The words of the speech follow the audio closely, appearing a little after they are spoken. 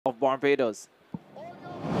of Barbados.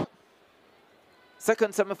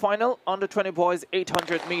 Second semi-final, under 20 boys,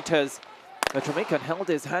 800 meters. The Jamaican held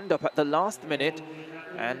his hand up at the last minute,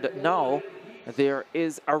 and now there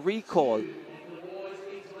is a recall.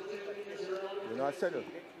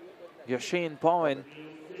 Yashane Bowen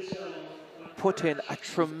put in a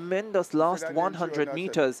tremendous last 100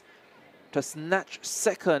 meters to snatch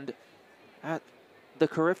second at the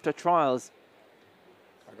CARIFTA trials.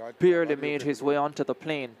 Barely made his way onto the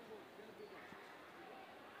plane.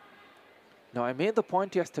 Now, I made the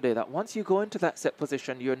point yesterday that once you go into that set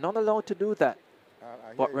position, you're not allowed to do that.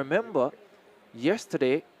 But remember,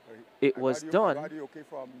 yesterday it was done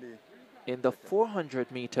in the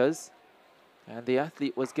 400 meters, and the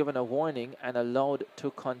athlete was given a warning and allowed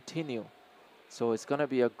to continue. So it's going to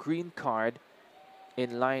be a green card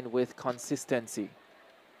in line with consistency.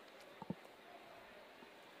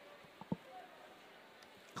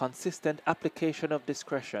 Consistent application of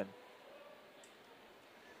discretion.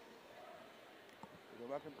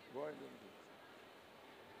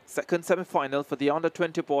 Second semi-final for the under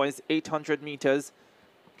 20 boys, 800 meters.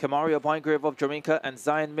 Kamaria Bygrave of Jamaica and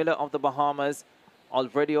Zion Miller of the Bahamas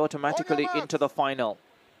already automatically into the final.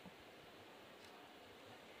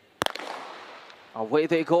 Away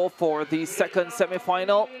they go for the second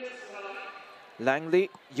semi-final. Langley,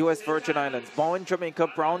 US Virgin Islands, Bowen, Jamaica,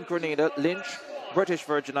 Brown, Grenada, Lynch, British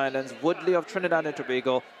Virgin Islands, Woodley of Trinidad and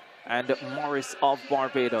Tobago, and Morris of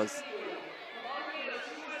Barbados.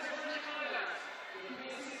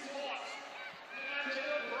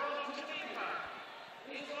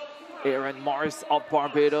 Aaron Morris of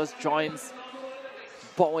Barbados joins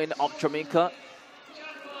Bowen of Jamaica.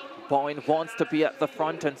 Bowen wants to be at the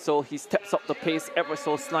front, and so he steps up the pace ever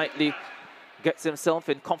so slightly, gets himself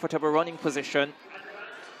in comfortable running position,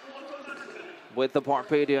 with the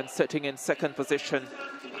Barbadian sitting in second position.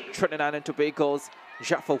 Trinidad and Tobago's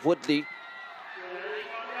Jaffa Woodley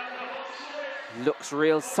looks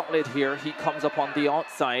real solid here. He comes up on the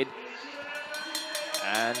outside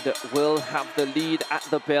and will have the lead at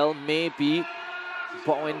the bell, maybe.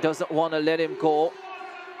 Bowen doesn't want to let him go.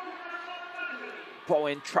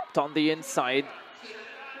 Bowen trapped on the inside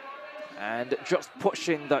and just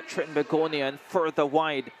pushing the Trinbagonian further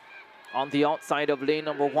wide on the outside of lane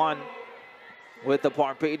number 1 with the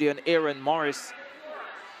Barbadian Aaron Morris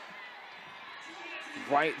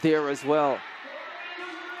right there as well.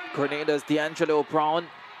 Grenada's D'Angelo Brown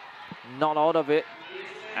not out of it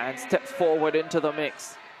and steps forward into the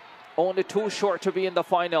mix. Only too short to be in the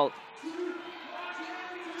final.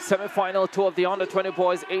 Semi-final 2 of the under 20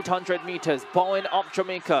 boys, 800 meters. Bowen of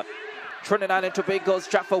Jamaica. Trinidad and Tobago's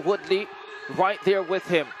Jaffa Woodley right there with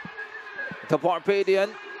him. The Barbadian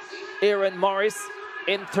Aaron Morris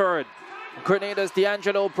in third. Grenada's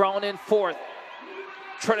D'Angelo Brown in fourth.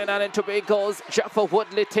 Trinidad and Tobago's Jaffa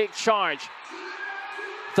Woodley take charge.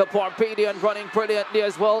 The Barbadian running brilliantly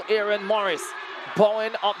as well, Aaron Morris.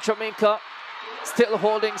 Bowen of Jamaica still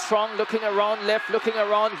holding strong, looking around left, looking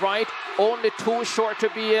around right. Only too short to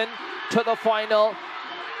be in to the final.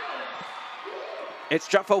 It's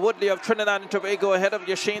Jaffa Woodley of Trinidad and Tobago ahead of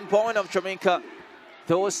Yashane Bowen of Jamaica.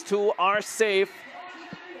 Those two are safe.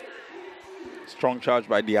 Strong charge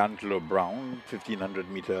by D'Angelo Brown, 1500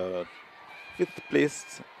 meter, 5th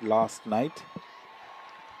place last night.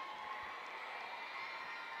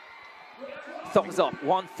 Thumbs up,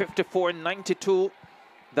 1:54.92.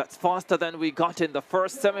 That's faster than we got in the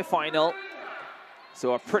first semi-final.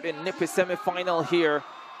 So a pretty nippy semi-final here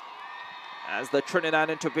as the Trinidad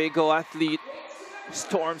and Tobago athlete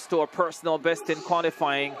storms to a personal best in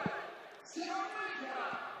qualifying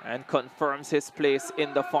and confirms his place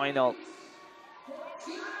in the final.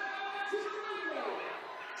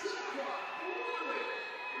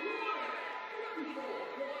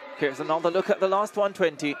 Here's another look at the last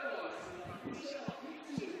 120.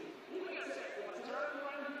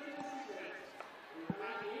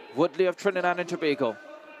 Woodley of Trinidad and Tobago.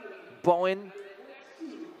 Bowen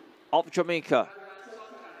of Jamaica.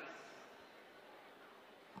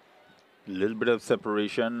 A little bit of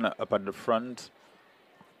separation up at the front.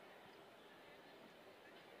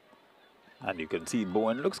 And you can see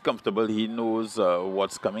Bowen looks comfortable. He knows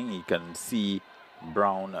what's coming. He can see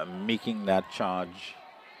Brown making that charge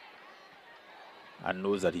and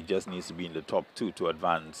knows that he just needs to be in the top 2 to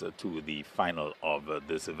advance to the final of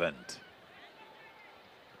this event.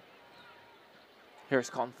 Here's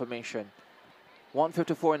confirmation.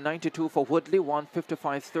 1:54.92 for Woodley,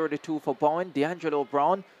 1:55.32 for Bowen. D'Angelo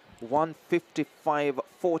Brown,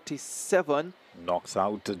 1:55.47. Knocks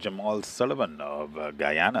out Jamal Sullivan of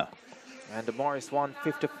Guyana. And Morris,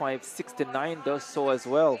 1:55.69, does so as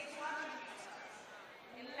well.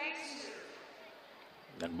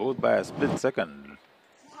 And both by a split second.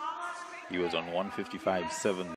 He was on 155.7.